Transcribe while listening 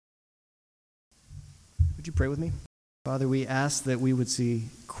Would you pray with me? Father, we ask that we would see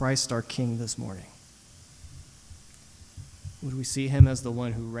Christ our King this morning. Would we see him as the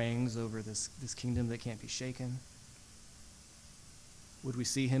one who reigns over this kingdom that can't be shaken? Would we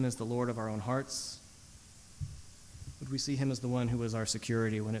see him as the Lord of our own hearts? Would we see him as the one who is our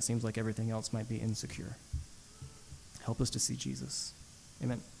security when it seems like everything else might be insecure? Help us to see Jesus.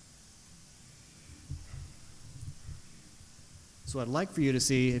 Amen. So I'd like for you to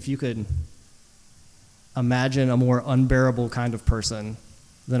see if you could imagine a more unbearable kind of person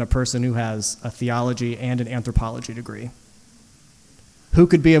than a person who has a theology and an anthropology degree. Who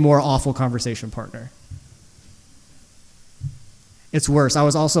could be a more awful conversation partner? It's worse. I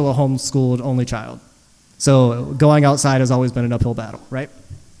was also a homeschooled only child. So going outside has always been an uphill battle, right?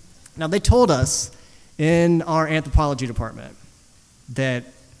 Now, they told us in our anthropology department that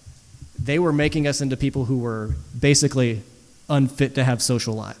they were making us into people who were basically unfit to have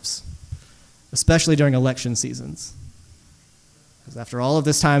social lives, especially during election seasons. Because after all of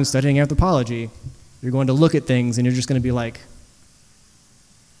this time studying anthropology, you're going to look at things and you're just going to be like,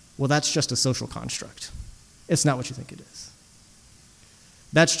 well, that's just a social construct. It's not what you think it is.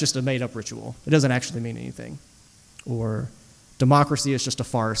 That's just a made-up ritual. It doesn't actually mean anything. Or democracy is just a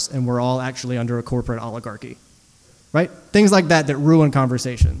farce, and we're all actually under a corporate oligarchy, right? Things like that ruin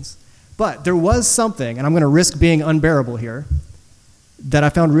conversations. But there was something, and I'm going to risk being unbearable here, that I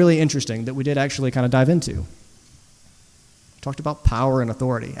found really interesting that we did actually kind of dive into. We talked about power and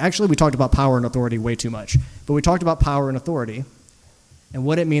authority. Actually, we talked about power and authority way too much, but we talked about power and authority and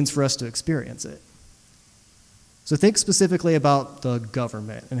what it means for us to experience it. So think specifically about the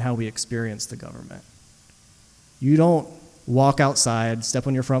government and how we experience the government. You don't walk outside, step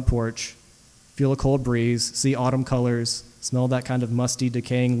on your front porch, feel a cold breeze, see autumn colors, smell that kind of musty,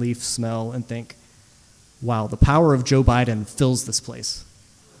 decaying leaf smell, and think, wow, the power of Joe Biden fills this place.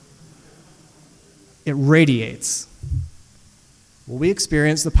 It radiates. Well, we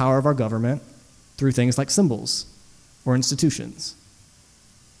experience the power of our government through things like symbols or institutions.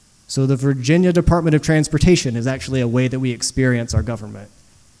 So the Virginia Department of Transportation is actually a way that we experience our government.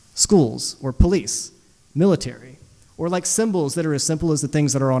 Schools or police, military, or like symbols that are as simple as the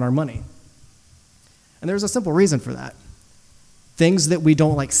things that are on our money. And there's a simple reason for that. Things that we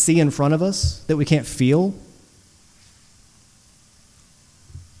don't like see in front of us, that we can't feel.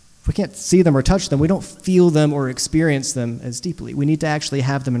 If we can't see them or touch them, we don't feel them or experience them as deeply. We need to actually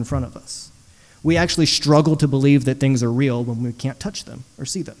have them in front of us. We actually struggle to believe that things are real when we can't touch them or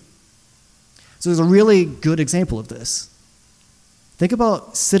see them. So there's a really good example of this. Think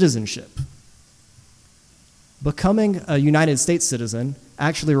about citizenship. Becoming a United States citizen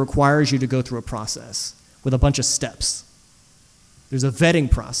actually requires you to go through a process with a bunch of steps. There's a vetting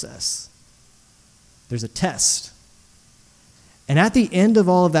process. There's a test. And at the end of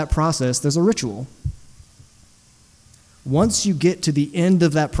all of that process, there's a ritual. Once you get to the end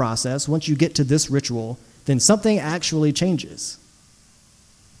of that process, once you get to this ritual, then something actually changes.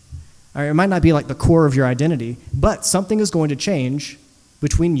 All right, it might not be like the core of your identity, but something is going to change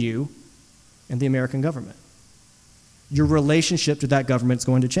between you and the American government. Your relationship to that government is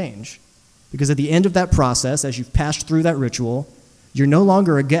going to change. Because at the end of that process, as you've passed through that ritual, you're no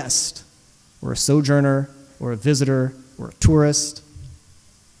longer a guest or a sojourner or a visitor or a tourist.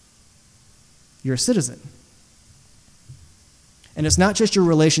 You're a citizen. And it's not just your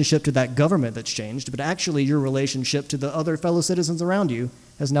relationship to that government that's changed, but actually your relationship to the other fellow citizens around you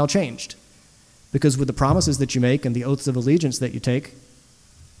has now changed. Because with the promises that you make and the oaths of allegiance that you take,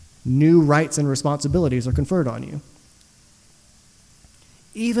 new rights and responsibilities are conferred on you.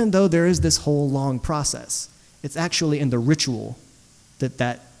 Even though there is this whole long process, it's actually in the ritual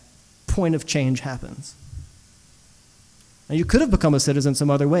that point of change happens. Now, you could have become a citizen some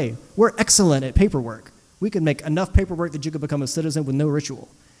other way. We're excellent at paperwork. We could make enough paperwork that you could become a citizen with no ritual.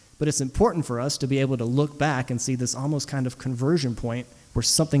 But it's important for us to be able to look back and see this almost kind of conversion point where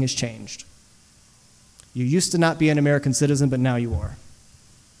something has changed. You used to not be an American citizen, but now you are.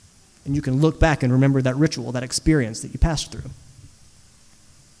 And you can look back and remember that ritual, that experience that you passed through.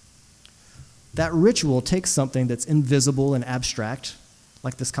 That ritual takes something that's invisible and abstract,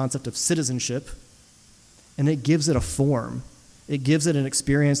 like this concept of citizenship, and it gives it a form. It gives it an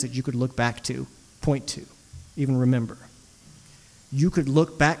experience that you could look back to, point to, even remember. You could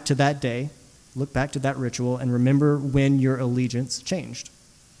look back to that day, look back to that ritual, and remember when your allegiance changed.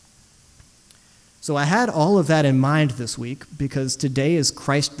 So I had all of that in mind this week because today is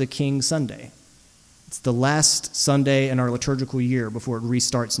Christ the King Sunday. It's the last Sunday in our liturgical year before it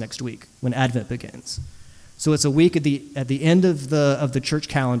restarts next week when Advent begins. So it's a week at the end of the church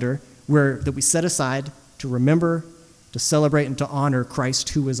calendar that we set aside to remember, to celebrate, and to honor Christ,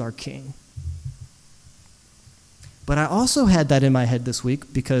 who is our King. But I also had that in my head this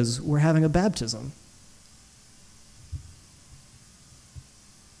week because we're having a baptism.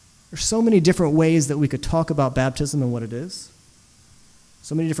 There's so many different ways that we could talk about baptism and what it is.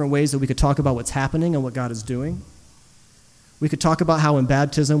 So many different ways that we could talk about what's happening and what God is doing. We could talk about how in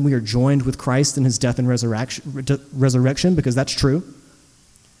baptism we are joined with Christ in his death and resurrection, because that's true.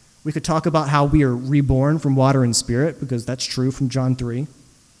 We could talk about how we are reborn from water and spirit, because that's true from John 3.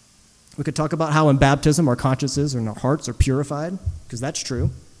 We could talk about how in baptism our consciences and our hearts are purified, because that's true.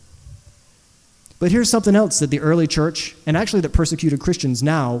 But here's something else that the early church, and actually that persecuted Christians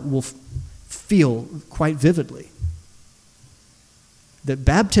now, will feel quite vividly. That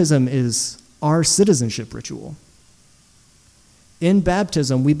baptism is our citizenship ritual. In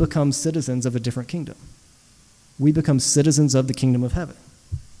baptism, we become citizens of a different kingdom. We become citizens of the kingdom of heaven.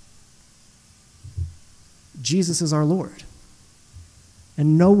 Jesus is our Lord.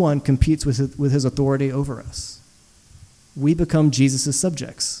 And no one competes with his authority over us. We become Jesus'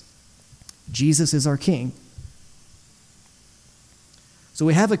 subjects. Jesus is our king. So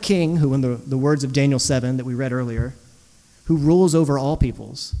we have a king who, in the words of Daniel 7 that we read earlier, who rules over all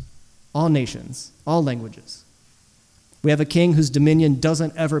peoples, all nations, all languages. We have a king whose dominion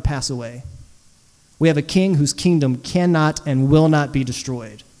doesn't ever pass away. We have a king whose kingdom cannot and will not be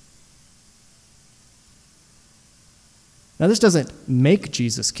destroyed. Now, this doesn't make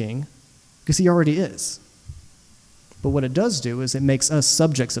Jesus king, because he already is. But what it does do is it makes us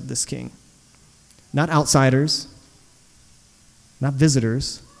subjects of this king. Not outsiders, not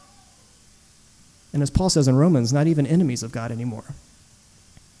visitors, and as Paul says in Romans, not even enemies of God anymore.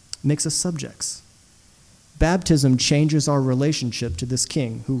 It makes us subjects. Baptism changes our relationship to this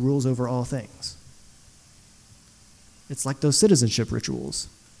king who rules over all things. It's like those citizenship rituals.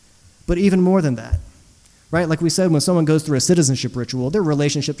 But even more than that, right? Like we said, when someone goes through a citizenship ritual, their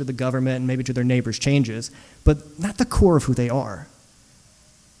relationship to the government and maybe to their neighbors changes, but not the core of who they are.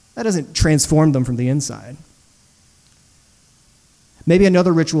 That doesn't transform them from the inside. Maybe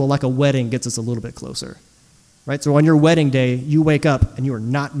another ritual like a wedding gets us a little bit closer, right? So on your wedding day, you wake up and you are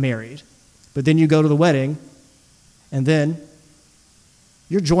not married, but then you go to the wedding and then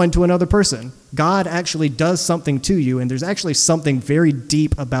you're joined to another person. God actually does something to you, and there's actually something very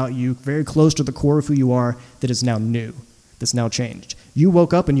deep about you, very close to the core of who you are, that is now new, that's now changed. You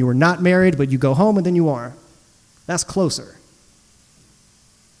woke up and you were not married, but you go home and then you are. That's closer.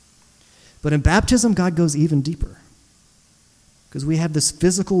 But in baptism, God goes even deeper, because we have this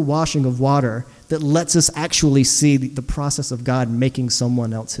physical washing of water that lets us actually see the process of God making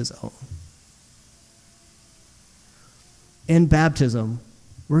someone else his own. In baptism,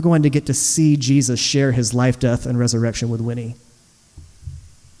 we're going to get to see Jesus share his life, death, and resurrection with Winnie.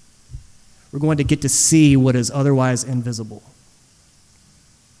 We're going to get to see what is otherwise invisible.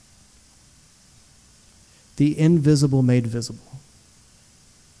 The invisible made visible.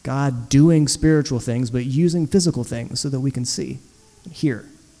 God doing spiritual things, but using physical things so that we can see and hear,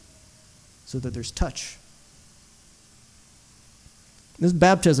 so that there's touch. This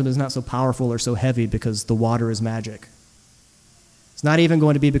baptism is not so powerful or so heavy because the water is magic. It's not even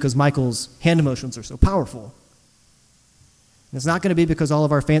going to be because Michael's hand motions are so powerful. And it's not going to be because all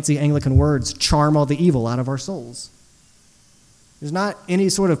of our fancy Anglican words charm all the evil out of our souls. There's not any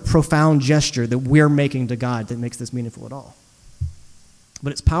sort of profound gesture that we're making to God that makes this meaningful at all.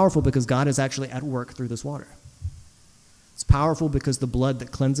 But it's powerful because God is actually at work through this water. It's powerful because the blood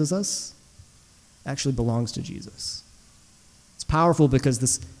that cleanses us actually belongs to Jesus. It's powerful because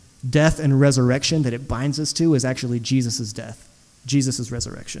this death and resurrection that it binds us to is actually Jesus' death, Jesus'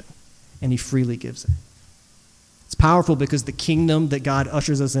 resurrection, and he freely gives it. It's powerful because the kingdom that God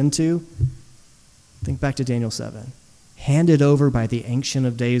ushers us into, think back to Daniel 7, handed over by the Ancient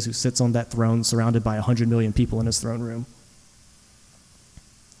of Days who sits on that throne surrounded by 100 million people in his throne room.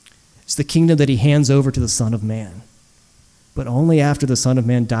 It's the kingdom that he hands over to the Son of Man, but only after the Son of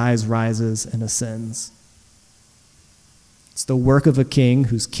Man dies, rises, and ascends. It's the work of a king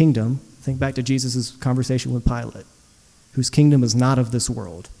whose kingdom, think back to Jesus' conversation with Pilate, whose kingdom is not of this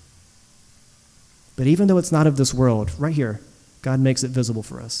world. But even though it's not of this world, right here, God makes it visible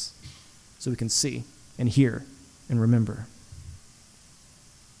for us so we can see and hear and remember.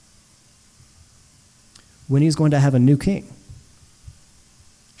 When he's going to have a new king,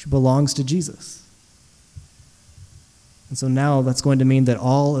 which belongs to Jesus. And so now that's going to mean that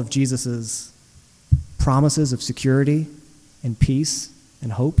all of Jesus' promises of security and peace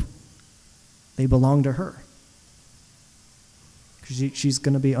and hope, they belong to her. Because she's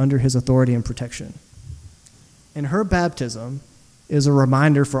going to be under his authority and protection. And her baptism is a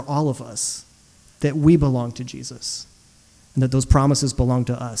reminder for all of us that we belong to Jesus and that those promises belong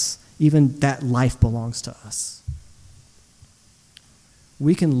to us. Even that life belongs to us.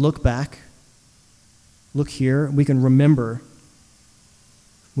 we can look back, look here, we can remember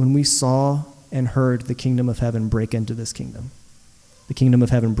when we saw and heard the kingdom of heaven break into this kingdom, the kingdom of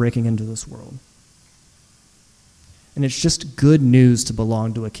heaven breaking into this world. And it's just good news to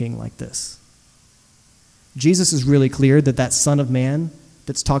belong to a king like this. Jesus is really clear that that Son of Man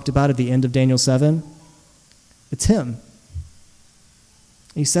that's talked about at the end of Daniel 7, it's him.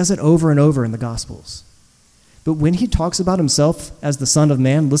 He says it over and over in the Gospels. But when he talks about himself as the Son of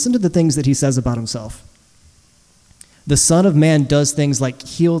Man, listen to the things that he says about himself. The Son of Man does things like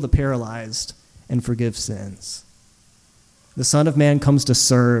heal the paralyzed and forgive sins. The Son of Man comes to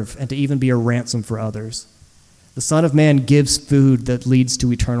serve and to even be a ransom for others. The Son of Man gives food that leads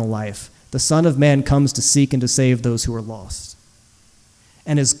to eternal life. The Son of Man comes to seek and to save those who are lost.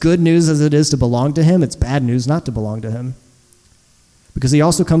 And as good news as it is to belong to him, it's bad news not to belong to him. Because he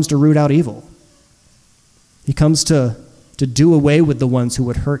also comes to root out evil. He comes to do away with the ones who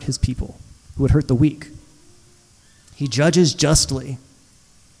would hurt his people, who would hurt the weak. He judges justly.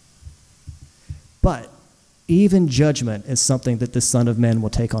 But even judgment is something that the Son of Man will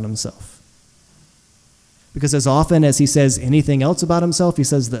take on himself. Because as often as he says anything else about himself, he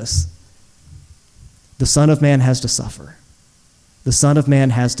says this: the Son of Man has to suffer. The Son of Man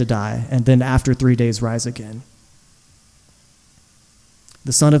has to die, and then after 3 days rise again.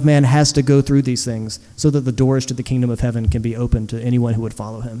 The Son of Man has to go through these things so that the doors to the kingdom of heaven can be opened to anyone who would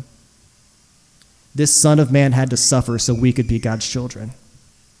follow him. This Son of Man had to suffer so we could be God's children.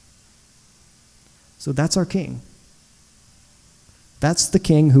 So that's our King. That's the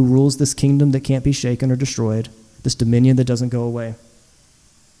King who rules this kingdom that can't be shaken or destroyed, this dominion that doesn't go away.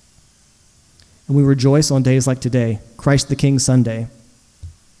 And we rejoice on days like today, Christ the King Sunday,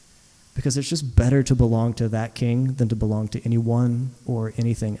 because it's just better to belong to that King than to belong to anyone or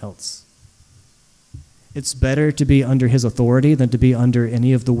anything else. It's better to be under his authority than to be under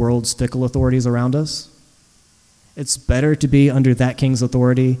any of the world's fickle authorities around us. It's better to be under that King's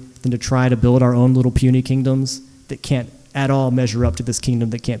authority than to try to build our own little puny kingdoms that can't at all measure up to this kingdom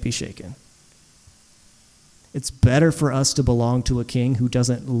that can't be shaken. It's better for us to belong to a King who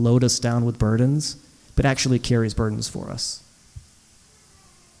doesn't load us down with burdens, but actually carries burdens for us.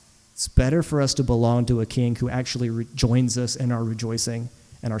 It's better for us to belong to a King who actually joins us in our rejoicing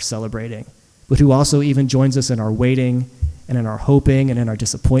and our celebrating, but who also even joins us in our waiting and in our hoping and in our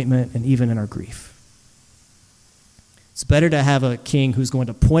disappointment and even in our grief. It's better to have a King who's going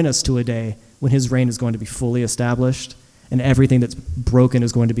to point us to a day when his reign is going to be fully established and everything that's broken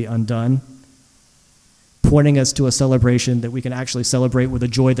is going to be undone, pointing us to a celebration that we can actually celebrate with a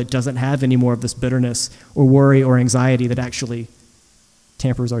joy that doesn't have any more of this bitterness or worry or anxiety that actually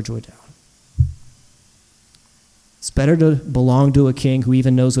tampers our joy down. It's better to belong to a King who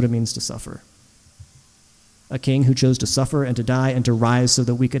even knows what it means to suffer. A King who chose to suffer and to die and to rise so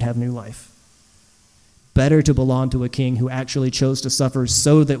that we could have new life. Better to belong to a King who actually chose to suffer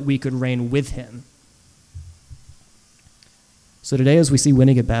so that we could reign with him. So today, as we see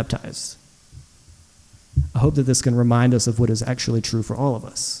Winnie get baptized, I hope that this can remind us of what is actually true for all of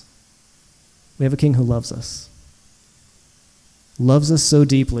us. We have a King who loves us so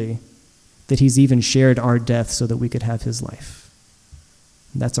deeply that he's even shared our death so that we could have his life.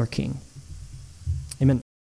 And that's our King.